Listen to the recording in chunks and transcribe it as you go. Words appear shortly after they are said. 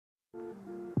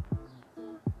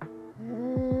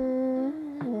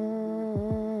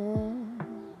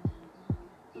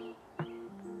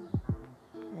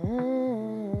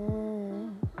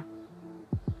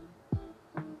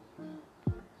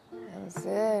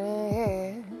sitting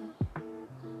here,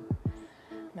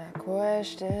 not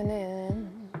questioning.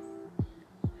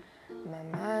 My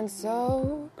mind's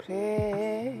so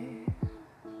clear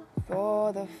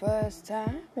for the first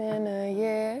time in a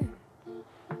year.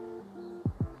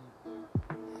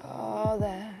 All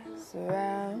that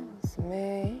surrounds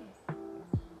me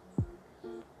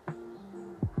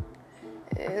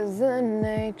is the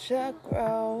nature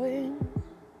growing.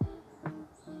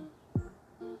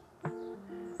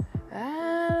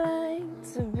 I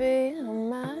like to be on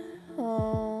my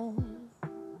own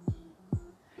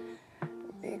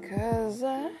because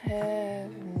I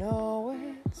have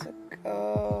nowhere to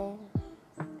go.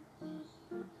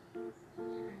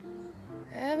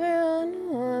 Everyone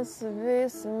wants to be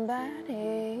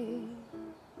somebody,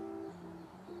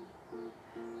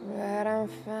 but I'm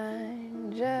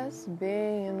fine just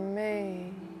being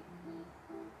me,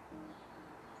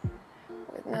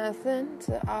 with nothing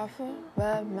to offer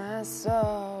but my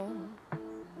soul.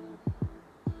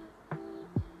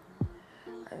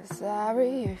 I'm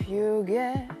sorry if you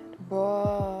get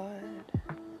bored.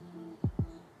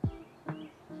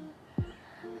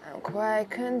 I'm quite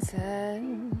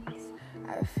content.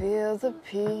 I feel the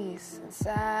peace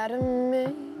inside of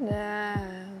me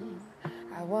now.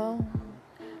 I won't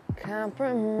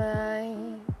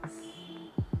compromise.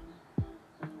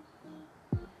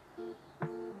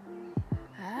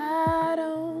 I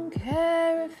don't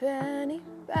care if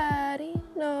anybody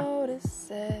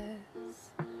notices.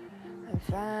 I'm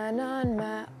fine on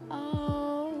my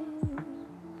own.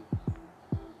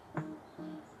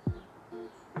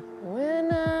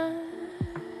 When I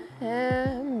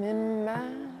am in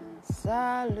my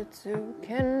solitude,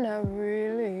 can I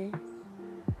really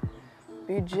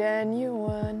be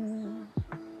genuine?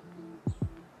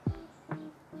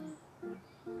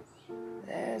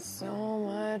 There's so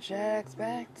much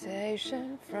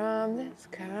expectation from this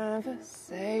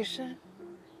conversation.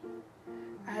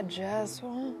 I just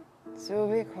want to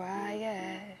be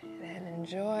quiet and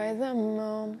enjoy the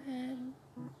moment.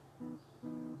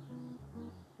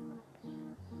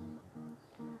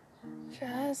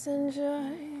 Just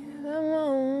enjoy the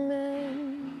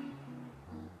moment.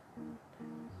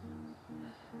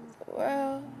 The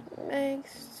world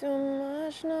makes too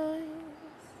much noise.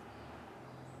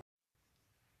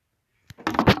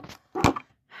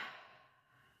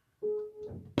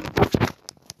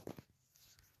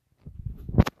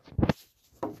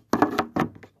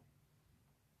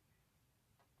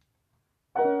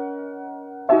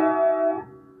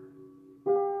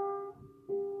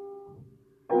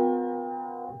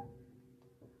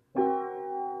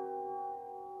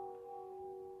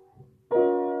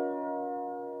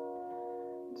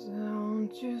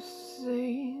 Don't you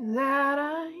see that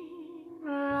I'm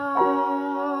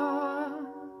lost?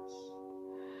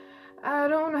 I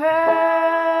don't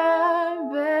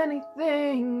have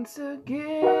anything to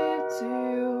give to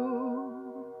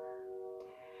you.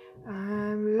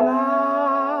 I'm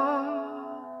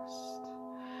lost.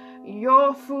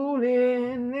 Your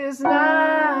fooling is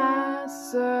not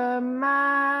surmised,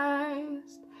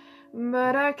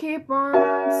 but I keep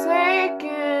on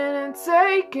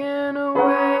taking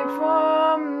away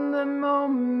from the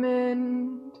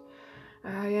moment.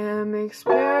 I am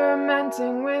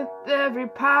experimenting with every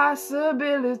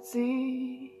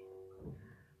possibility.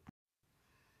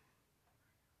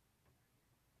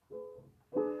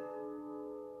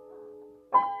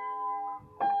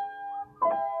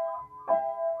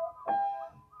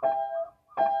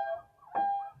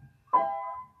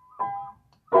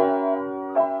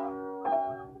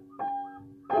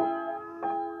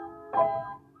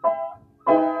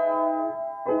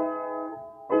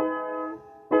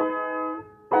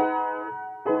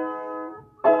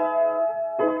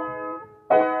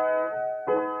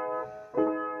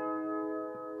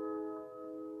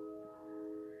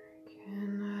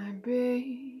 Can I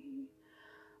be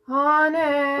honest?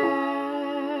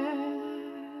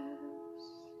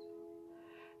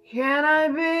 Can I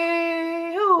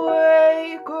be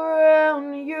awake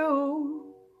around you?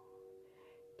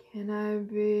 Can I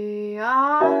be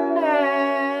honest?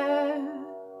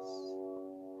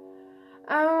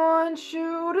 I want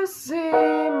you to see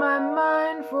my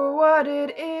mind for what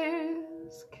it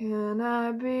is. Can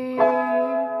I be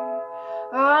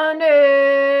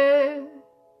honest?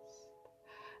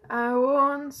 I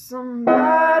want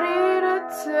somebody to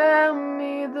tell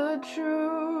me the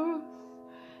truth.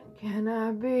 Can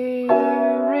I be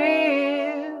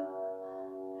real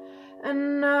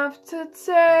enough to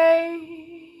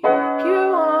take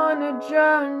you on a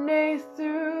journey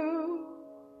through?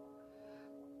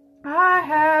 I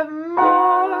have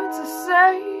more to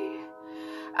say.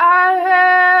 I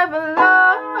have a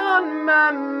lot on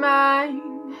my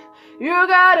mind. You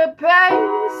gotta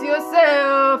pace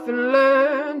yourself and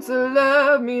learn to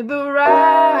love me the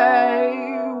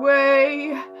right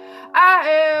way. I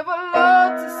have a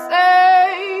lot to say,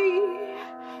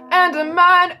 and a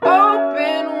mind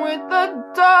open with the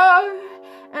door,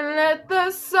 and let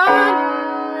the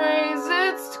sun raise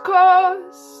its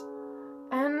course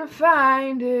and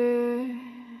find it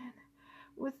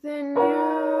within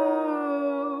you.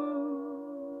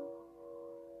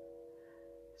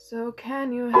 So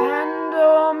can you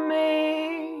handle me?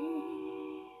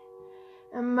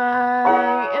 Am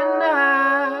I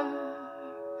enough?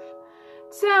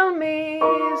 Tell me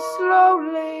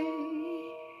slowly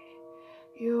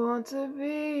you want to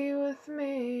be with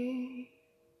me.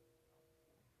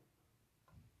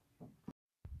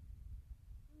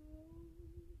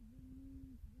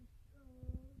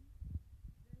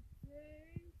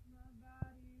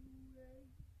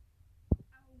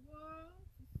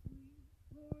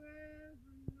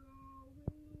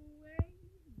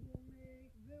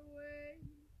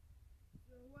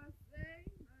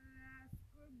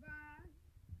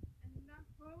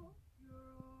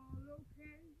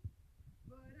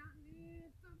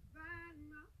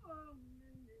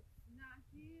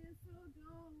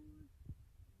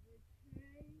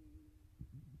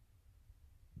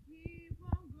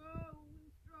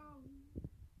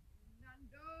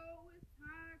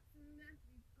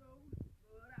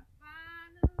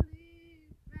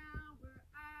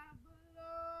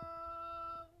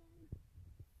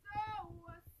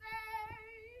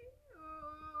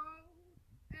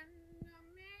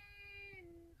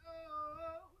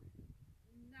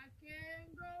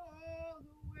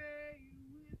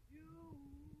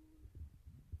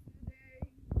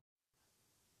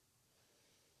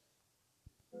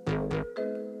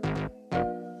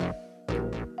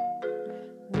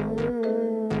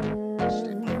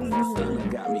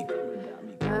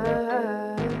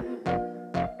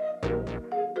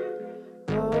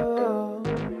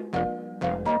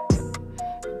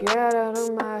 Get out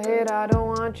of my head, I don't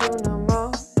want you no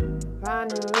more.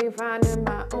 Finally finding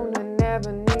my own and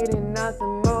never needing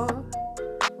nothing more.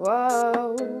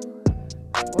 Whoa,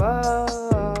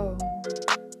 whoa.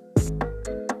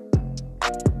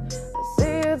 I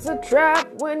see it's a trap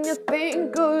when you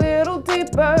think a little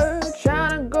deeper.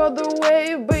 Trying to go the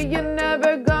wave, but you're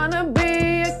never gonna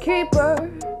be a keeper.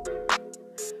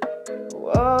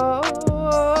 Whoa.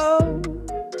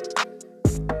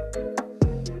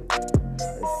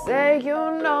 Say you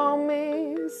know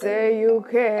me, say you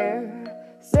care,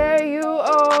 say you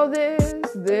all this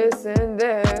and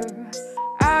there.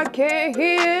 I can't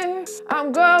hear,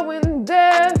 I'm going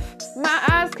deaf, my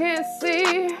eyes can't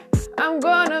see. I'm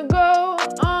gonna go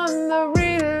on the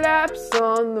relapse,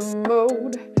 on the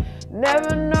mode,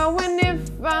 never knowing if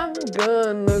I'm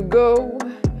gonna go.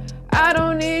 I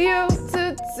don't need you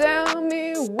to tell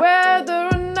me whether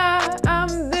or not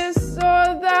I'm this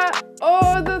or that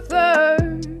or the third.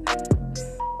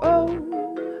 Oh,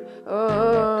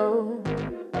 oh,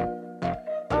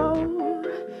 oh,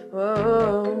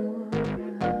 oh.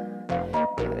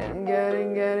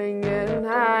 Getting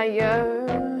higher,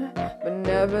 but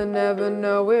never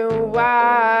knowing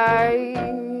why.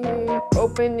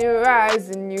 Open your eyes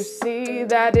and you see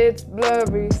that it's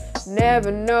blurry.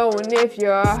 Never knowing if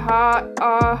your heart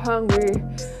are hungry.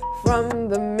 From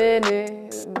the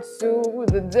minute to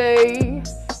the day,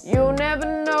 you'll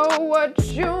never know what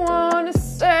you wanna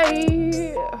say.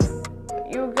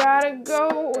 You gotta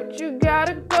go, you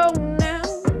gotta go now.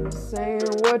 Saying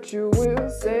what you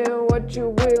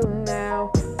will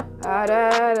now. Ah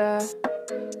da da,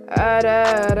 ah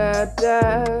da da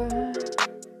da.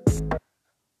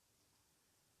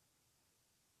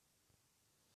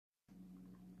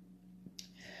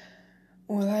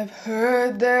 Well, I've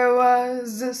heard there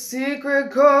was a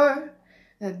secret chord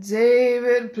that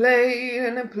David played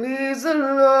and it pleased the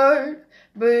Lord.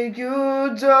 But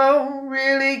you don't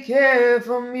really care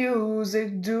for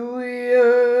music, do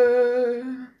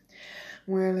you?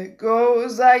 Well, it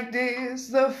goes like this: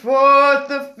 the fourth,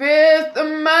 the fifth, the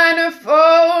minor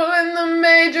fall, and the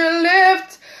major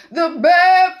lift. The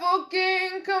barefoot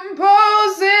king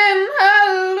composing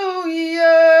hallelujah,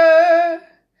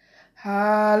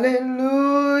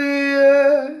 hallelujah,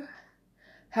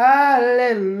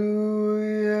 hallelujah,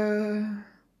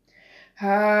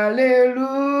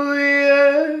 hallelujah,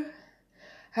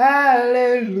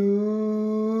 hallelujah.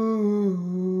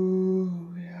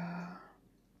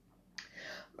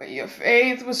 But your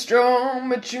faith was strong,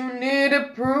 but you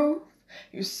needed proof.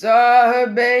 You saw her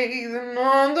bathing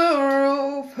on the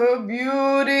roof. Her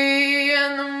beauty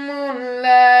and the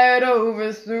moonlight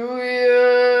overthrew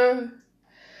you.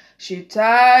 She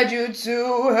tied you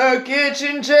to her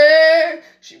kitchen chair,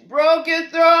 She broke your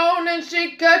throne and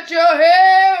she cut your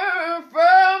hair.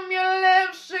 From your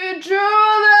lips she drew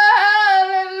the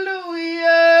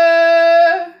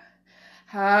hallelujah.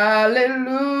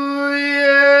 Hallelujah.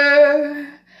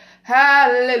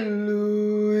 Hallelujah.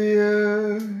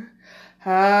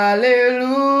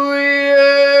 Hallelujah.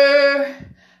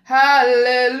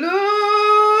 Hallelujah.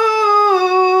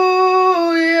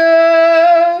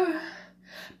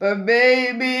 But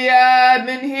baby, I've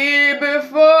been here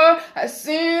before. I've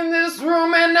seen this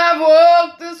room and I've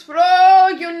walked this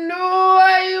floor. You knew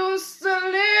I used to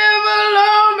live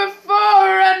alone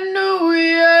before I knew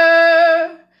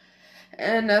you.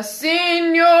 And I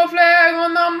seen your flag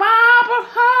on the marble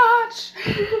arch.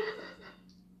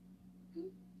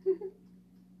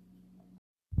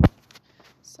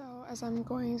 So as I'm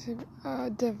going to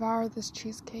devour this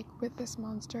cheesecake with this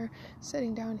monster,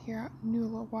 sitting down here at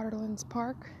New Waterlands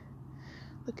Park,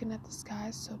 looking at the sky,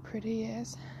 so pretty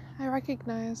is, I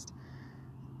recognized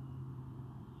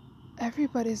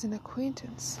everybody's an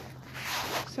acquaintance.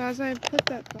 So as I put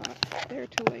that thought there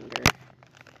to linger,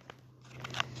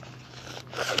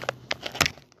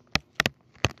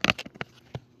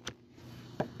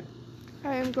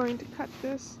 I am going to cut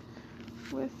this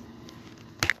with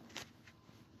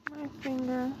my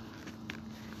finger.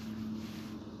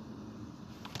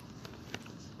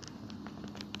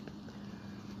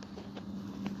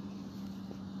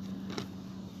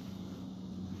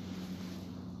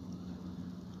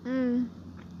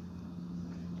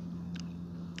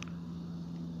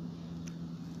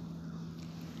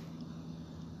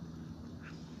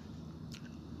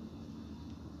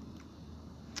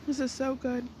 This is so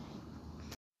good.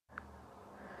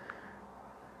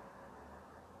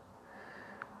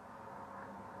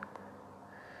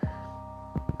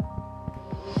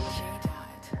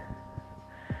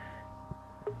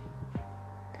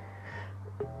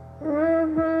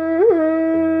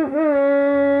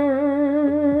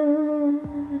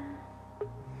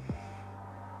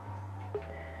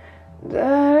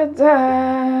 Da, da.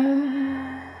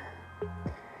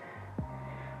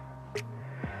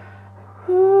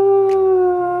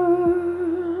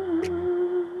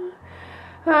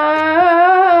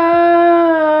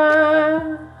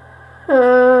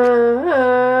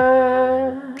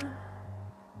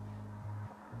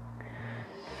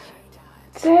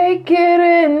 Take it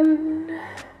in,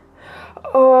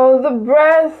 all the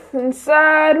breath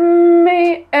inside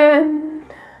me, and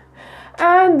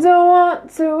I don't want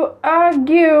to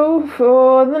argue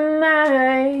for the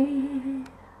night.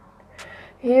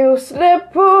 You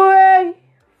slip away in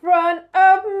front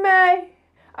of me,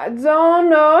 I don't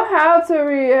know how to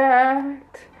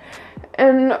react.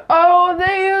 And all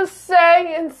that you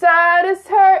say inside is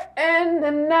hurting,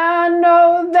 and I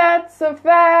know that's a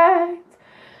fact.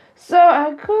 So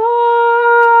I go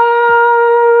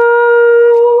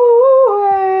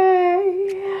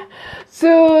away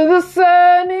to the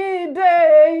sunny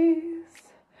days.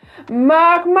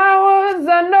 Mark my words,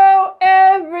 I know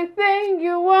everything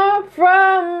you want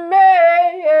from me.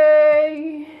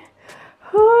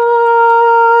 Ooh,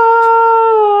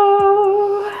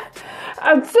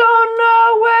 I don't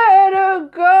know where to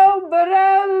go, but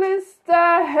at least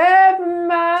I have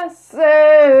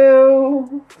myself.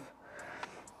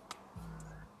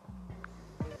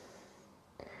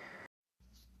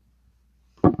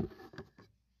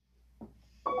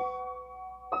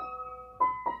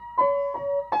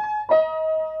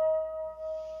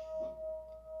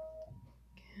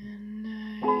 Can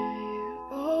I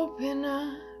open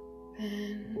up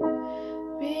and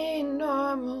be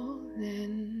normal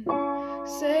and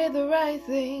say the right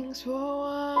things for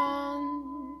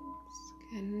once?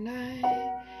 Can I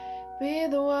be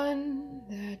the one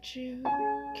that you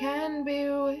can be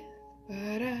with?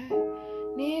 But I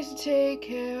need to take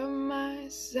care of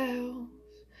myself.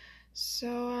 So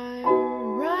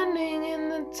I'm running in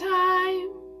the time,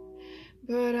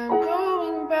 but I'm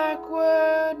going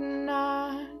backward a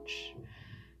notch.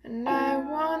 And I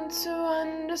want to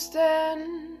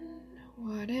understand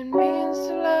what it means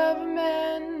to love a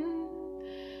man,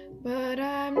 but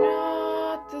I'm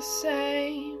not the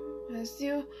same as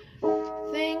you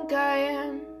think I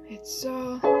am. It's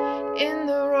all in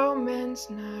the romance,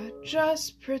 not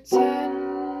just pretend.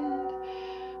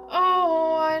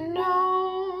 Oh, I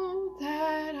know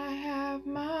that I have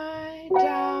my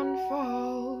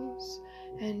downfalls,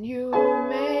 and you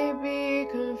may be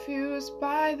confused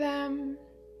by them.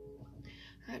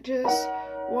 I just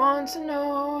want to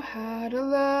know how to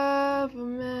love a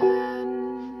man.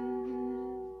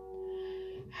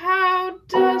 How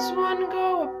does one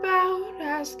go about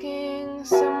asking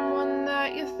someone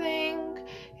that you think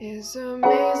is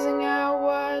amazing at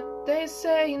what they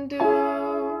say and do?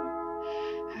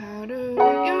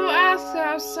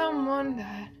 someone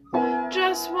that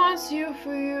just wants you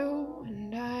for you,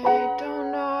 and I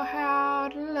don't know how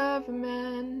to love a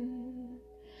man.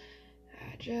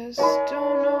 I just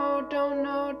don't know, don't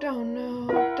know, don't know,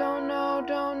 don't know,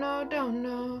 don't know, don't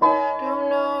know, don't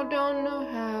know, don't know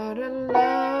how to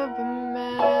love a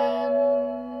man.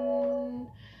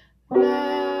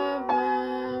 Love a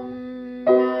man.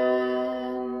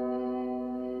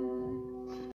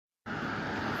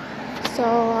 So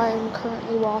I'm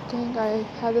currently walking. I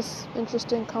had this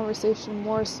interesting conversation,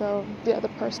 more so the other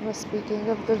person was speaking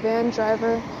of the van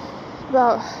driver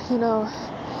about,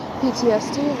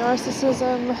 PTSD,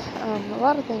 narcissism, a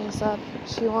lot of things that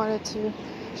she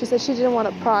said she didn't want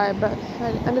to pry, but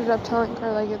I ended up telling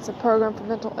her, like, it's a program for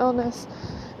mental illness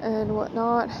and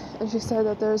whatnot, and she said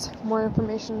that there's more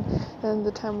information than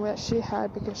the time that she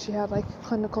had, because she had, like,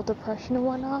 clinical depression and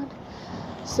whatnot.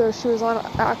 So she was on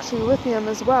actually lithium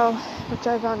as well, which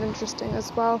I found interesting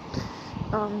as well.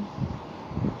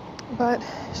 But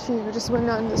she just went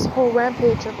on this whole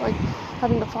rampage of, like,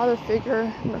 having a father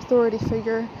figure, an authority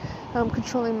figure,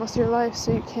 controlling most of your life,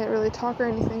 so you can't really talk or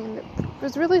anything. And it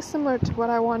was really similar to what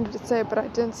I wanted to say, but I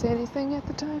didn't say anything at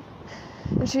the time.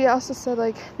 And she also said,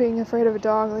 like, being afraid of a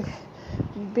dog, like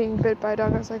being bit by a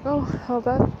dog. I was like, oh, well,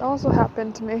 that also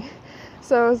happened to me.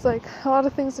 So it was like a lot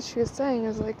of things that she was saying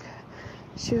is like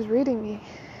she was reading me.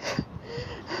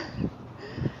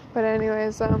 But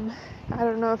anyways, I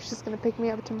don't know if she's gonna pick me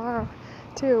up tomorrow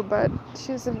too, but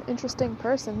she's an interesting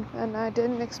person, and I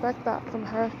didn't expect that from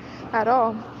her at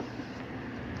all.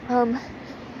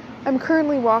 I'm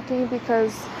currently walking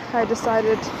because I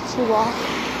decided to walk.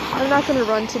 I'm not going to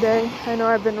run today. I know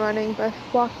I've been running, but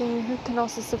walking can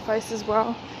also suffice as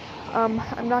well. I'm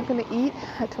not going to eat.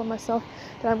 I told myself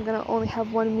that I'm going to only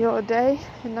have one meal a day,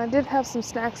 and I did have some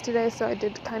snacks today, so I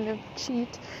did kind of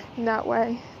cheat in that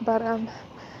way, but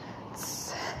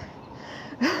it's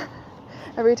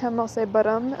every time I'll say I'm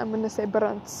going to say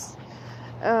 "butunts."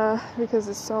 Because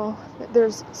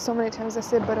there's so many times I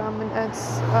say and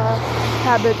it's a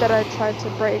habit that I try to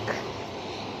break.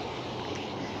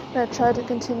 And I try to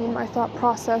continue my thought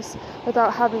process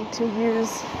without having to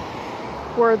use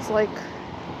words like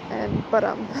and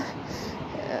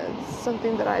it's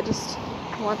something that I just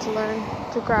want to learn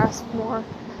to grasp more.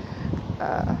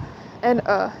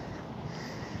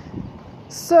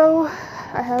 So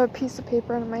I have a piece of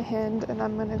paper in my hand, and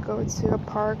I'm gonna go to a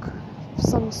park of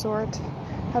some sort.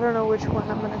 I don't know which one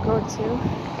I'm going to go to,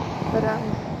 but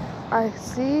I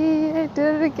see I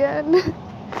did it again,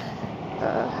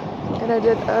 and I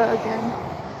did again.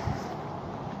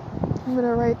 I'm going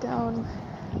to write down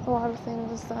a lot of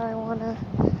things that I want to,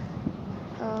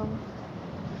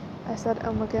 I said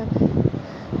again,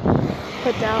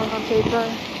 put down on paper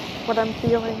what I'm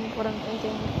feeling, what I'm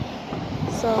thinking.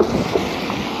 So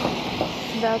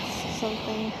that's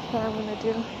something that I'm going to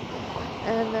do,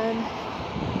 and then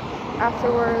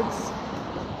afterwards,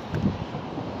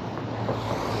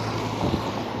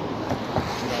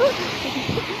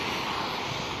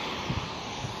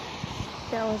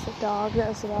 there was a dog that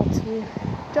was about to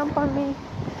jump on me.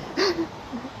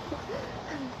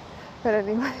 But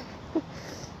anyway,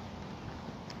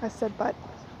 I said but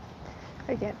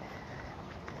again.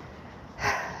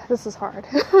 This is hard.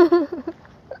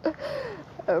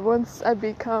 Once I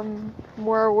become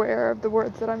more aware of the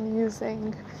words that I'm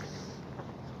using,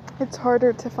 it's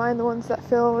harder to find the ones that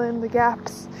fill in the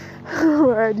gaps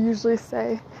where I'd usually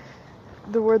say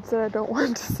the words that I don't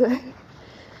want to say.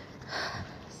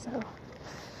 So,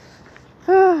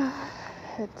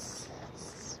 it's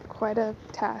quite a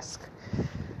task.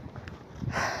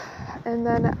 And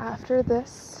then after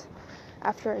this,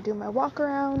 after I do my walk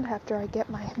around, after I get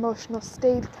my emotional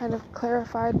state kind of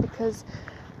clarified, because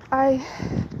I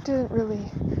didn't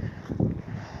really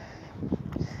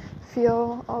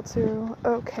feel all too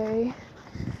okay,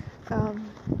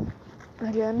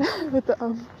 again, with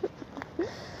the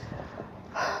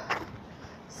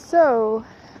So,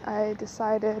 I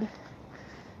decided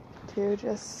to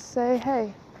just say,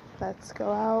 hey, let's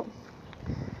go out,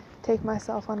 take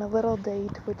myself on a little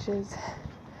date, which is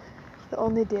the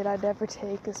only date I'd ever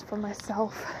take is for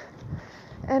myself.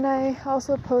 And I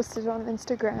also posted on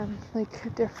Instagram,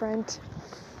 like, different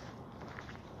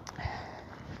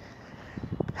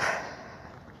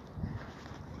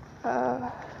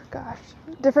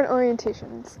different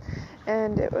orientations,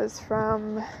 and it was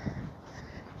from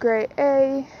gray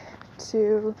A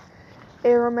to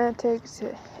aromantic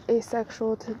to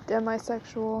asexual to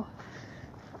demisexual.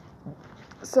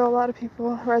 So a lot of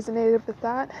people resonated with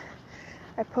that.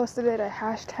 I posted it, I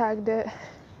hashtagged it,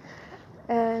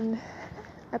 and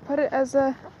I put it as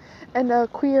and a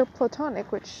queer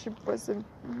platonic, which was a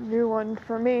new one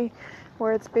for me,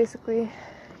 where it's basically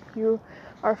you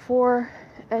are for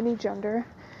any gender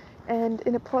and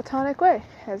in a platonic way,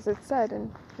 as it said,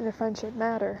 in a friendship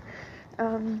matter.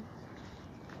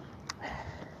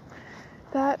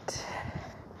 That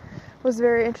was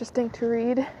very interesting to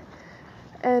read.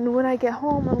 And when I get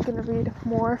home, I'm going to read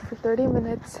more for 30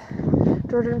 minutes.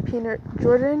 Jordan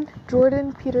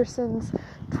Peterson's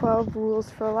 12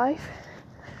 Rules for Life.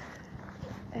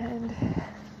 And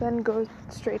then go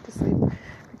straight to sleep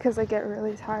because I get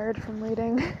really tired from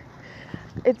reading.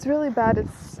 It's really bad.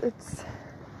 It's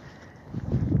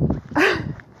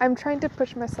I'm trying to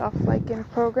push myself, like in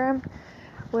program,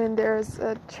 when there's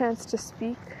a chance to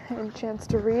speak and chance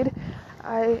to read,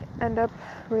 I end up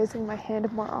raising my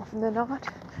hand more often than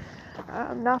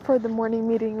not for the morning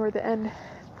meeting or the end,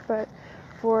 but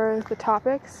for the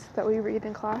topics that we read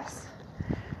in class.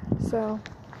 So,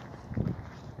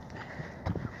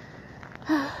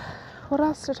 what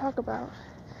else to talk about?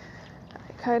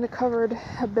 I kind of covered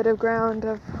a bit of ground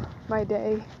of my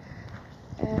day,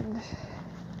 and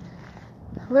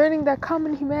learning that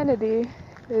common humanity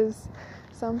is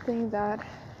something that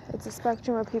it's a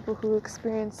spectrum of people who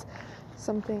experience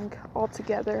something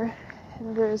altogether,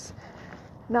 and there's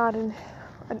not an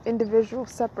individual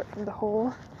separate from the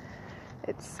whole.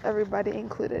 It's everybody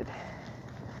included.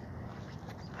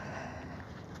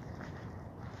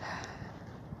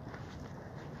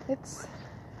 It's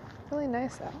really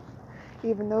nice out,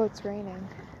 even though it's raining.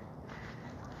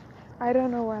 I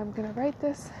don't know where I'm gonna write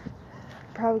this.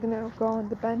 I'm probably gonna go on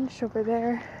the bench over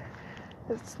there.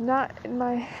 It's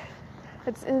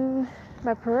in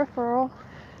my peripheral,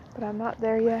 but I'm not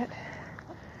there yet.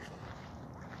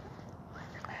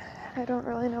 I don't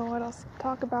really know what else to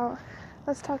talk about.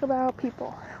 Let's talk about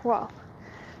people. Well,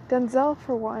 Denzel,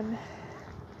 for one,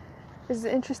 is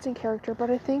an interesting character, but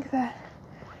I think that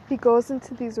he goes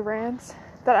into these rants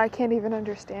that I can't even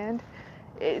understand.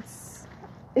 It's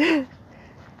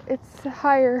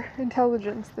higher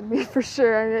intelligence than me for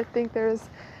sure, and I think there's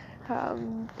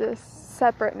this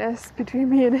separateness between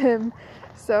me and him,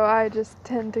 so I just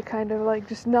tend to kind of like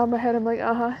just nod my head. I'm like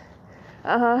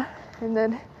and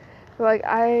then like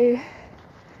I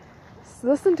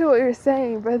listen to what you're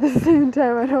saying, but at the same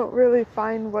time I don't really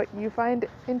find what you find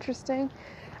interesting,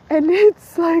 and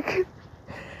it's like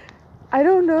I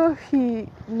don't know if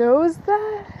he knows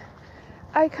that.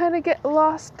 I kind of get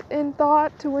lost in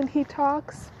thought when he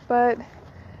talks, but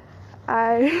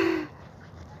I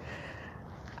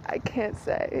can't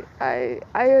say. I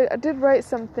did write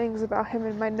some things about him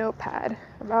in my notepad,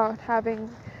 about having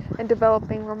and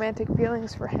developing romantic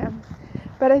feelings for him.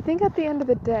 But I think at the end of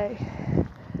the day,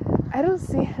 I don't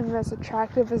see him as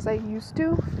attractive as I used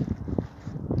to,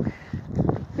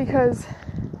 because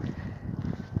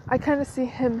I kind of see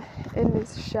him in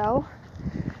his shell,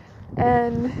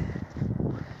 and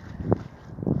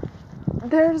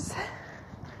there's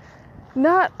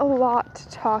not a lot to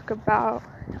talk about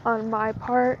on my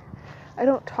part. I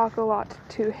don't talk a lot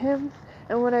to him,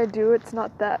 and when I do, it's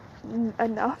not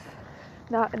enough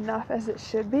as it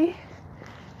should be.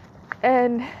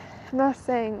 And I'm not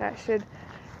saying I should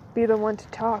be the one to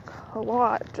talk a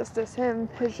lot just as him.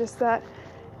 It's just that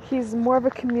he's more of a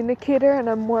communicator and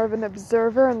I'm more of an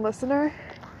observer and listener.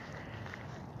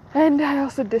 And I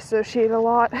also dissociate a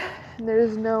lot, and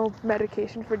there's no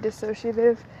medication for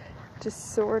dissociative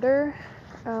disorder.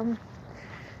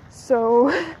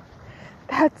 So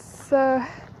that's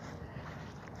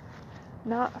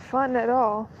not fun at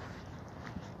all.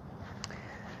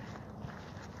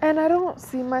 And I don't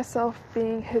see myself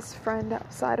being his friend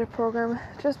outside of program,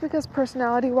 just because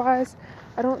personality-wise,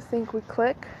 I don't think we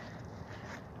click.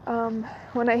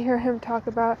 When I hear him talk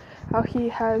about how he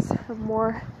has a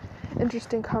more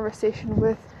interesting conversation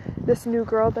with this new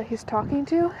girl that he's talking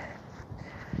to,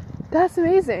 that's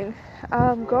amazing.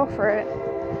 Go for it.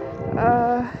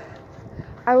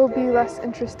 I will be less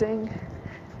interesting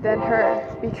than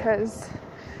her, because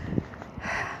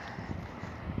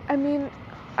I mean,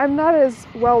 I'm not as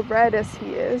well read as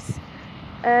he is,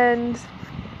 and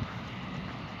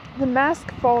the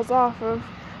mask falls off of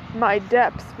my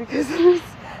depth because there's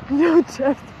no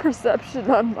depth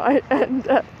perception on my end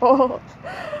at all.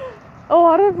 A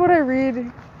lot of what I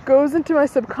read goes into my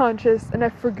subconscious and I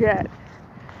forget.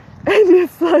 And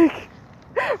it's like,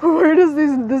 where does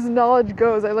this knowledge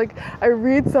goes? I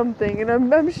read something and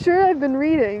I'm sure I've been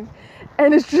reading,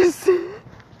 and it's just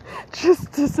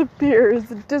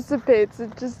disappears, it dissipates,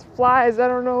 it just flies. I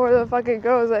don't know where the fuck it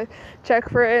goes. I check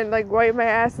for it and wipe my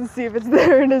ass and see if it's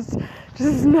there, and it's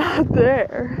just not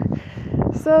there.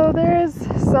 So there is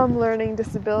some learning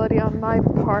disability on my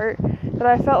part that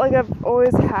I felt like I've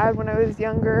always had when I was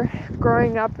younger,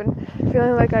 growing up and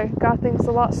feeling like I got things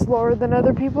a lot slower than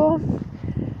other people.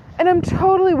 And I'm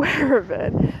totally aware of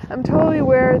it. I'm totally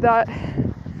aware that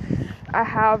I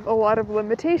have a lot of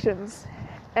limitations.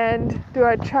 And do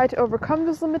I try to overcome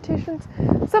those limitations?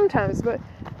 Sometimes, but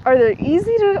are they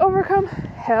easy to overcome?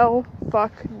 Hell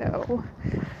fuck no.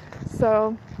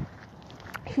 So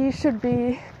he should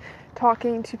be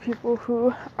talking to people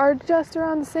who are just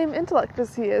around the same intellect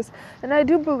as he is. And I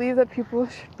do believe that people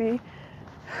should be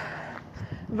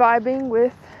vibing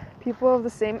with people of the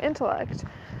same intellect.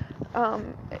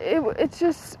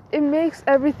 It makes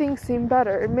everything seem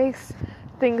better. It makes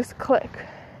things click.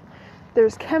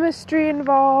 There's chemistry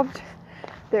involved.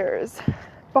 There's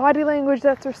body language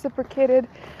that's reciprocated.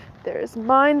 There's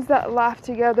minds that laugh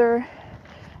together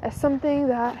as something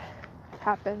that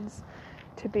happens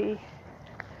to be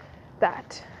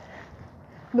that,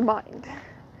 the mind.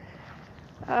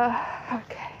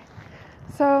 Okay.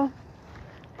 So,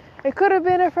 it could have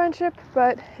been a friendship,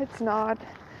 but it's not.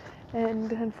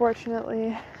 And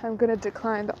unfortunately, I'm going to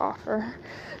decline the offer.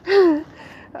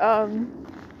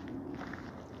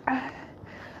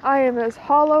 I am as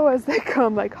hollow as they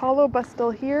come, like hollow but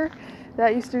still here.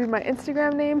 That used to be my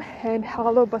Instagram name, and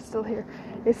hollow but still here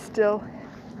is still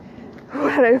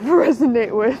what I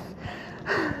resonate with.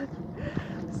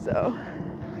 So,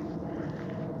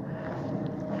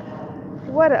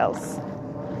 what else?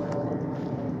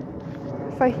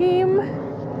 Fahim,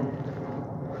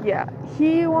 yeah,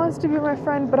 he wants to be my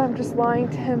friend, but I'm just lying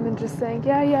to him and just saying,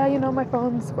 yeah, you know, my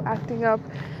phone's acting up,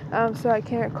 so I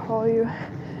can't call you.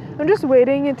 I'm just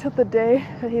waiting until the day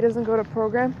that he doesn't go to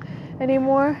program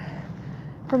anymore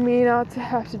for me not to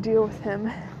have to deal with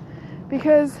him,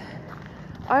 because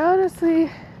I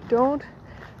honestly don't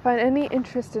find any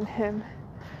interest in him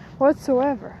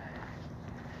whatsoever.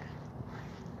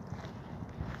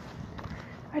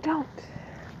 I don't.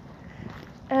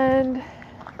 And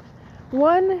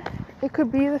one, it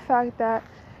could be the fact that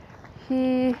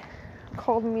he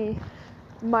called me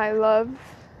my love,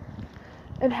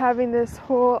 and having this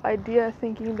whole idea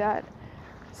thinking that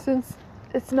since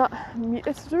it's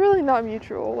really not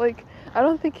mutual. Like, I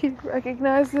don't think he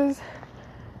recognizes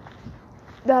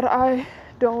that I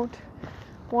don't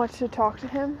want to talk to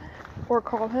him or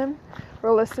call him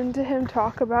or listen to him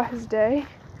talk about his day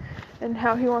and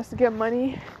how he wants to get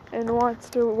money and wants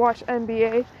to watch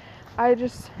NBA. I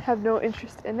just have no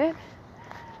interest in it.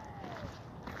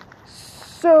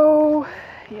 So,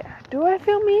 yeah. Do I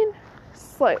feel mean?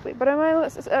 Slightly. But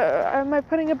am I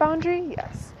putting a boundary?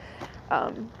 Yes.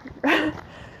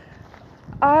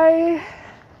 I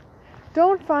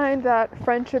don't find that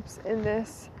friendships in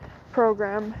this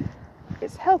program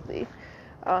is healthy.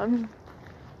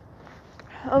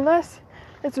 Unless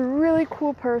it's a really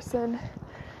cool person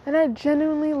and I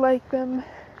genuinely like them,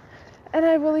 and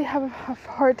I really have a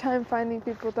hard time finding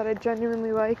people that I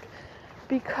genuinely like,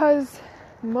 because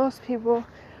most people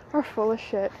are full of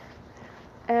shit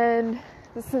and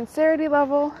the sincerity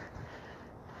level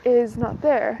is not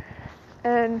there.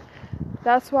 And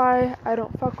that's why I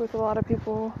don't fuck with a lot of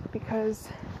people, because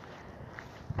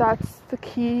that's the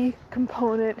key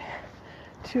component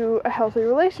to a healthy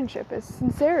relationship, is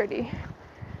sincerity.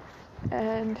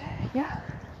 And yeah.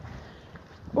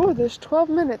 Oh, there's 12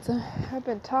 minutes. I've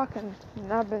been talking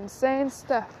and I've been saying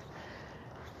stuff.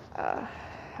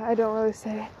 I don't really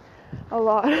say a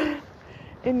lot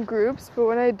in groups, but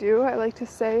when I do, I like to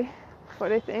say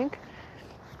what I think,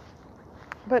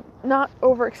 but not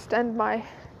overextend my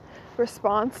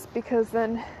response, because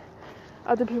then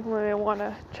other people may want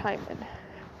to chime in.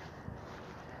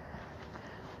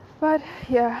 But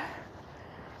yeah,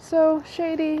 so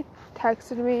Shady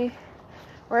texted me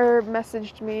or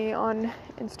messaged me on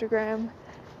Instagram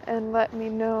and let me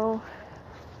know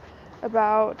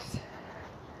about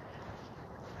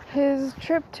his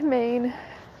trip to Maine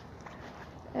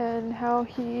and how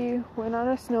he went on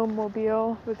a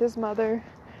snowmobile with his mother,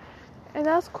 and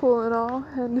that's cool and all,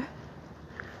 and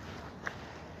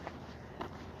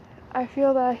I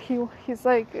feel that he's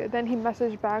like, then he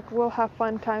messaged back, we'll have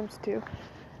fun times too.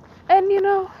 And you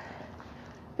know,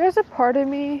 there's a part of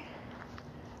me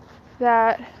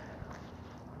that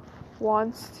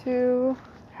wants to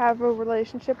have a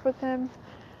relationship with him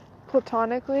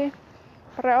platonically,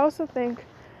 but I also think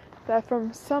that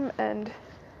from some end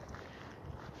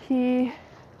he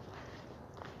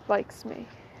likes me.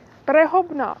 But I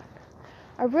hope not.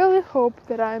 I really hope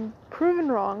that I'm proven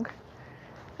wrong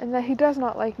and that he does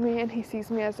not like me and he sees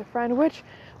me as a friend, which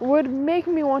would make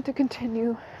me want to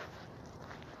continue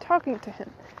talking to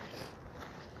him.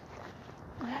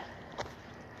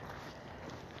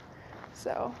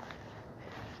 So,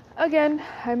 again,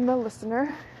 I'm a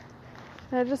listener,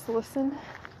 and I just listen.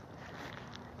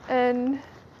 And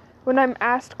when I'm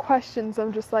asked questions,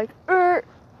 I'm just like, I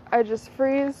just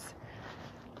freeze.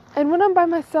 And when I'm by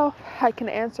myself, I can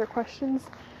answer questions,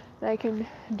 and I can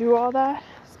do all that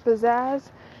pizzazz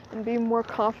and be more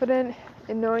confident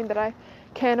in knowing that I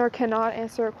can or cannot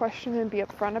answer a question and be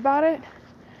upfront about it.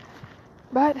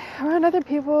 But around other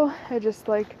people, I just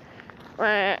like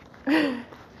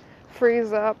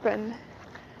freeze up and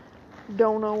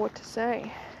don't know what to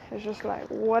say. It's just like,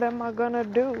 what am I gonna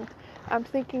do? I'm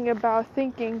thinking about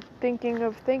thinking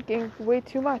of thinking way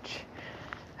too much.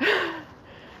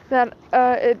 That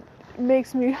it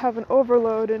makes me have an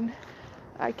overload and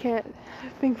I can't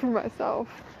think for myself.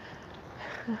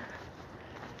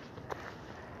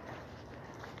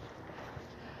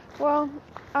 Well,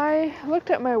 I looked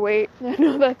at my weight. I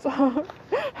know that's all.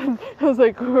 I was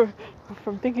like,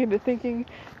 from thinking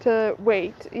to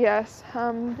weight. Yes,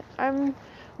 I'm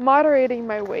moderating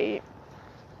my weight.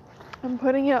 I'm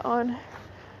putting it on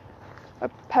a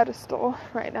pedestal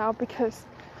right now because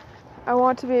I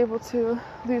want to be able to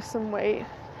lose some weight.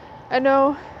 I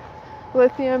know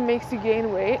lithium makes you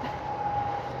gain weight,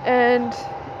 and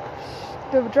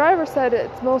the driver said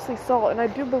it's mostly salt, and I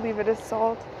do believe it is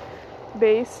salt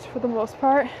based for the most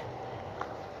part.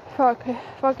 Fuck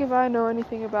if I know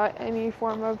anything about any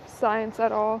form of science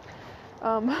at all.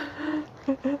 I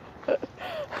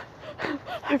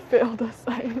failed at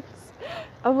science.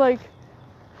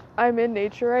 I'm in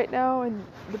nature right now, and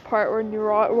the part where New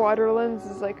Waterlands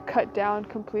is like cut down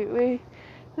completely.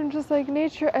 I'm just like,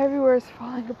 nature everywhere is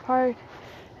falling apart,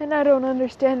 and I don't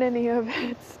understand any of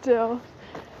it still.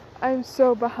 I'm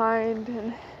so behind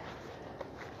and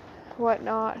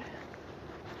whatnot.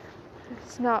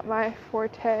 It's not my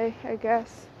forte, I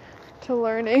guess, to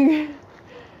learning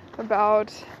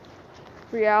about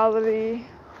reality,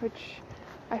 which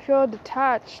I feel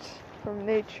detached from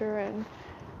nature and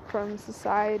from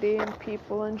society and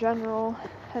people in general,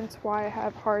 hence why I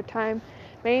have a hard time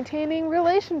maintaining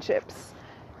relationships.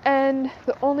 And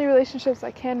the only relationships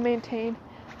I can maintain,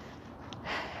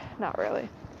 not really,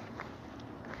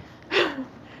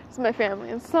 it's my family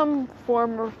in some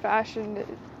form or fashion.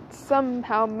 It's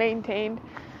somehow maintained,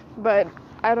 but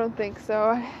I don't think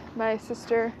so. My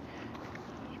sister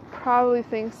probably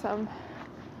thinks I'm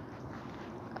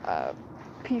a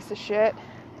piece of shit,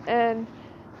 and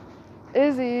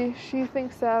Izzy, she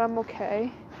thinks that I'm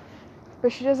okay,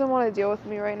 but she doesn't want to deal with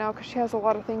me right now because she has a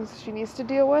lot of things she needs to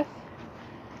deal with.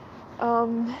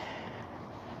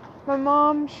 My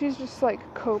mom, she's just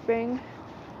like coping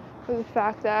with the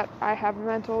fact that I have a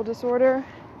mental disorder,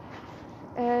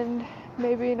 and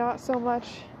maybe not so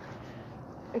much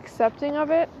accepting of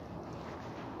it.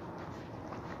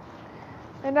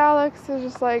 And Alex is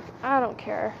just like, I don't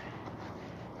care.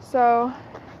 So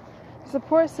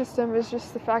support system is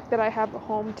just the fact that I have a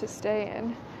home to stay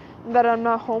in, and that I'm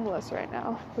not homeless right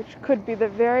now, which could be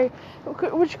very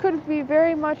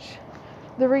much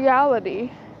the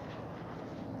reality.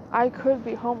 I could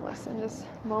be homeless in this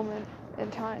moment in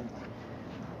time.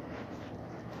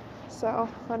 So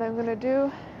what I'm gonna do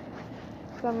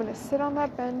is I'm gonna sit on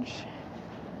that bench.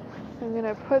 I'm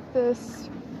gonna put this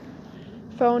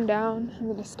phone down. I'm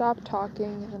gonna stop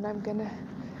talking, and then I'm gonna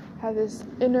have this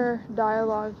inner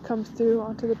dialogue come through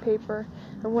onto the paper,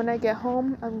 and when I get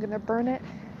home, I'm gonna burn it,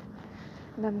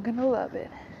 and I'm gonna love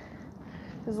it.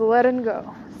 Just letting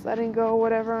go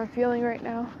whatever I'm feeling right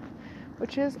now,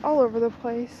 which is all over the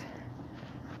place,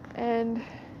 and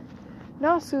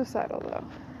not suicidal though.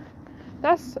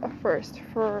 That's a first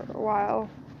for a while,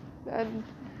 and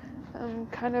I'm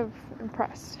kind of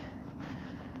impressed.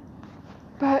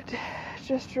 But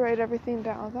just to write everything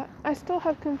down, that I still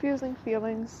have confusing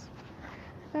feelings.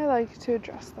 I like to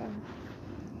address them.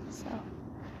 So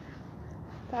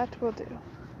that will do.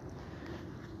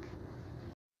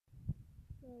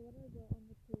 So what I wrote on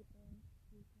the paper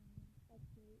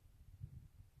update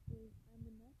is, I'm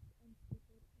enough and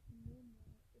stupid. I can know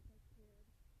more if I cared.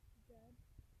 Dead,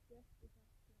 yes, without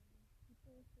caring.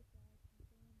 People are so bad,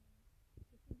 people are not.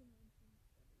 Different dimensions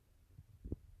everywhere.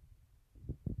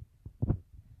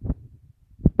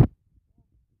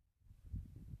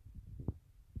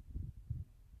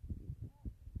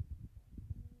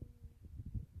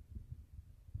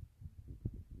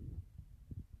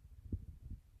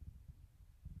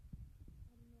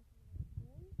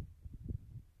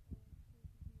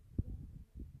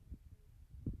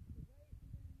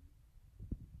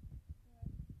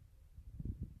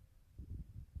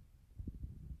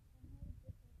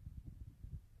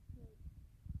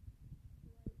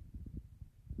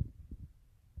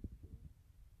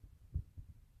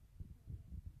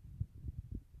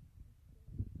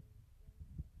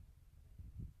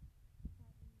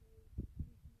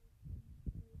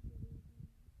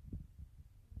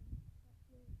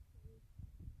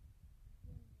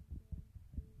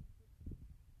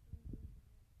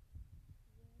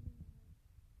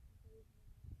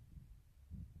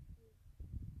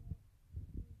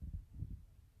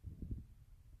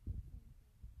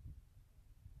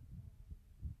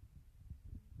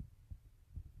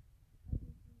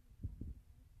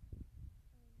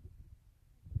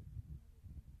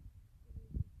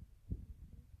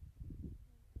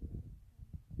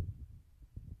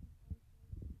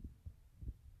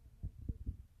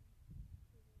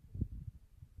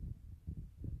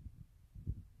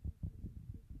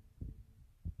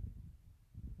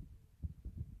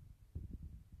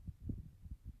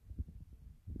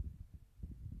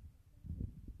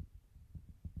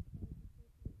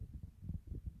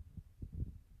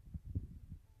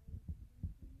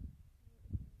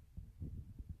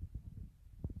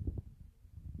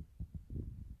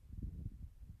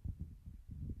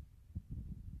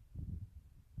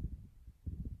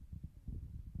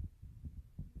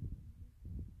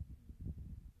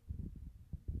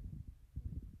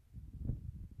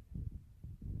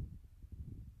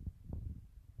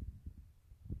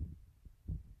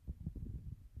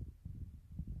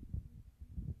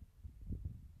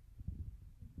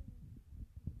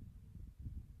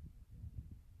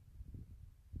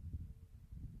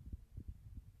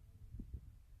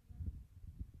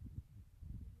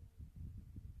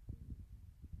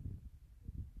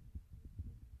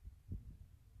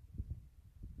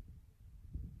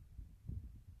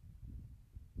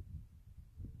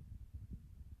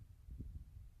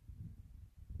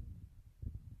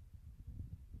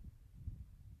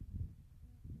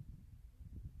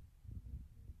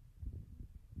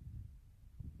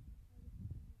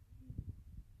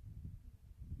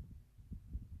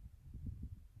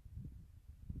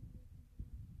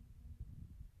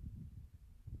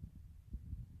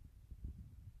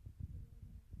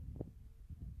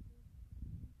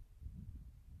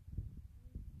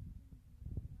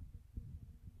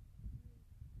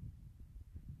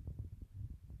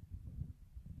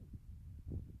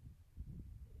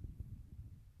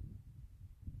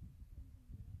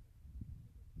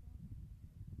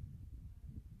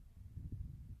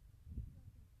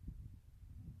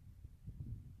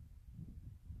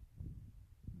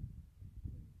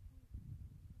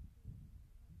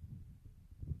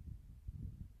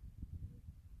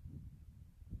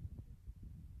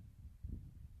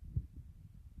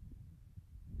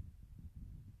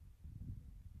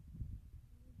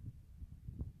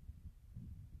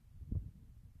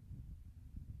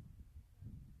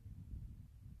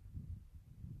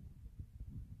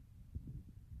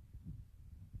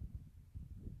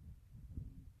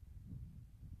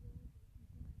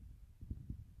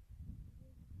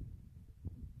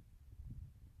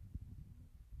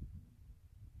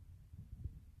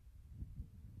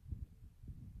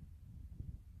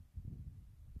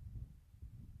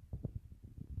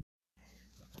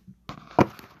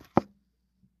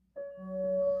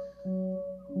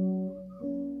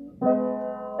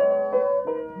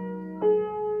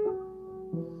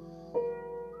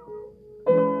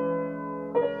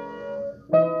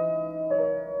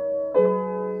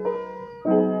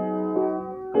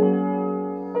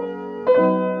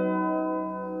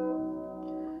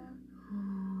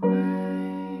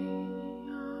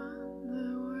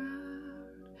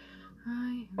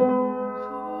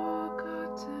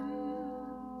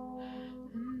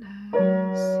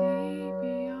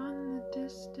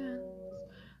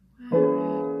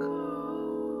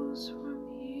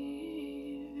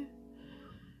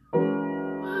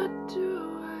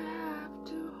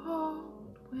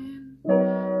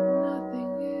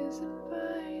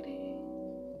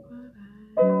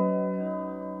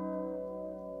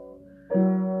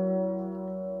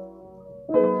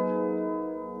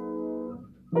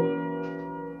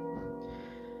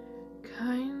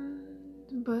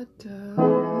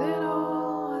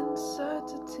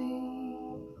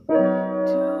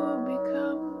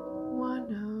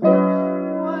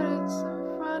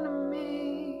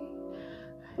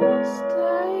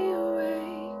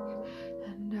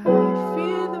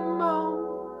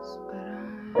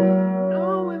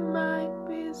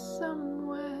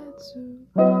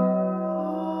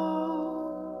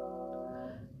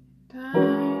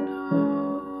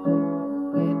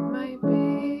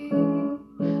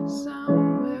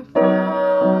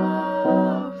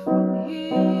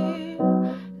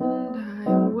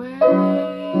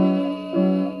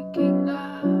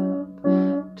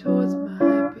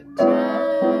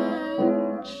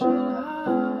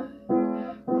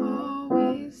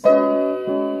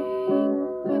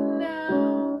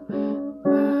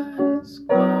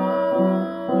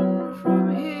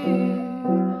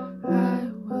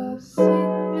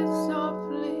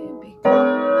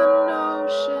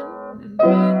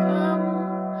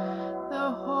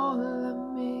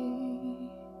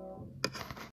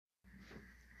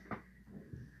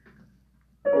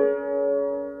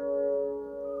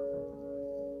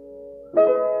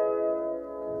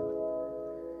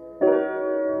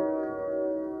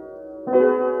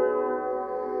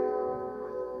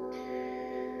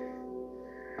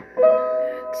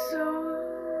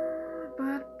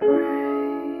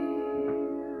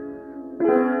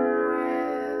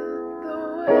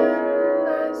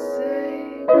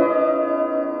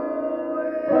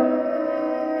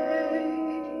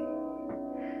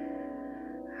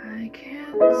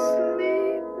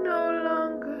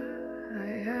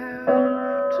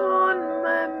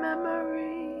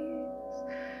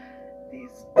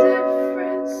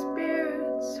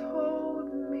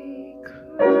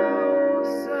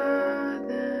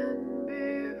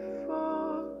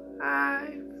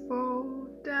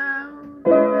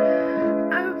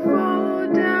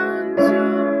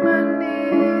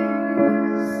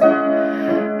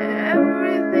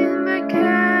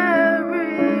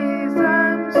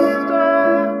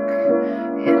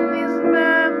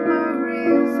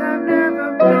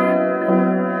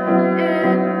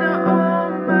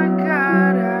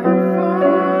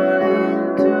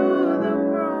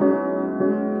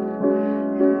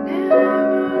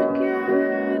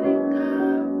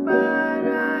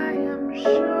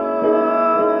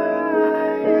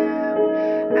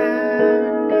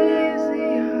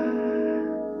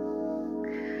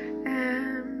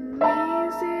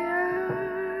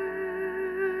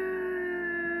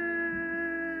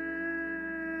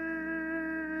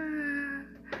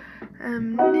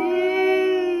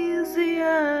 Amnesia,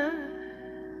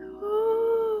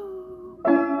 ooh,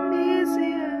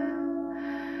 amnesia,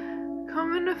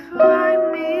 coming to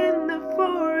find me in the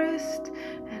forest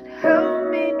and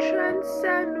help me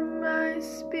transcend my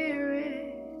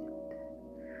spirit.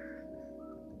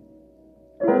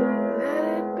 Let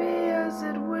it be as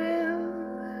it will,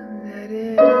 let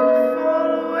it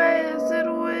fall away as it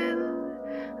will.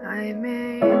 I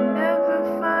may never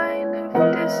find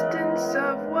a distance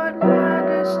of what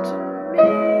matters to me.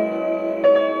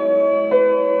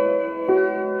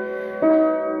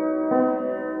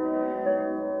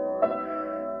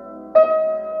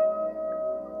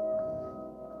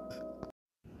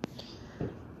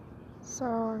 So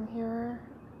I'm here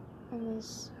in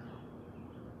this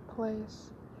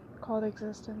place called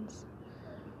existence,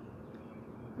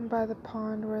 by the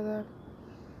pond where the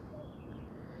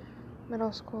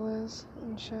middle school is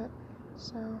and shit.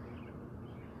 So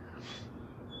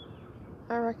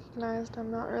I recognized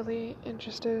I'm not really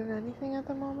interested in anything at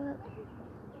the moment,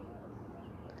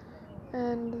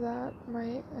 and that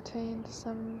might attain to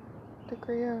some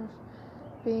degree of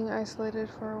being isolated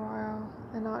for a while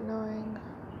and not knowing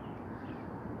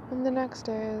when the next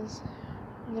day is,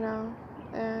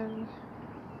 and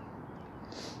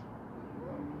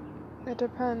it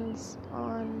depends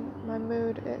on my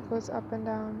mood. It goes up and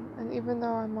down, and even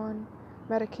though I'm on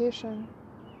medication,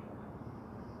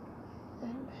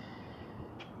 it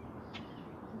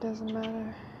doesn't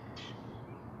matter.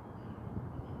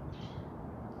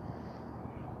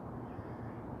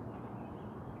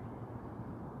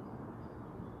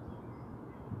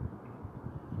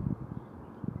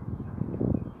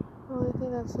 The only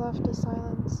thing that's left is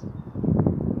silence.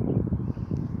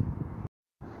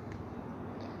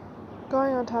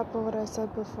 Going on top of what I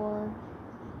said before,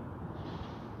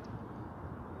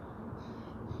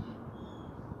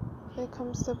 it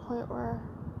comes to a point where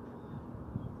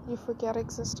you forget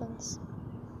existence.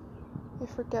 You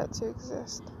forget to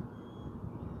exist.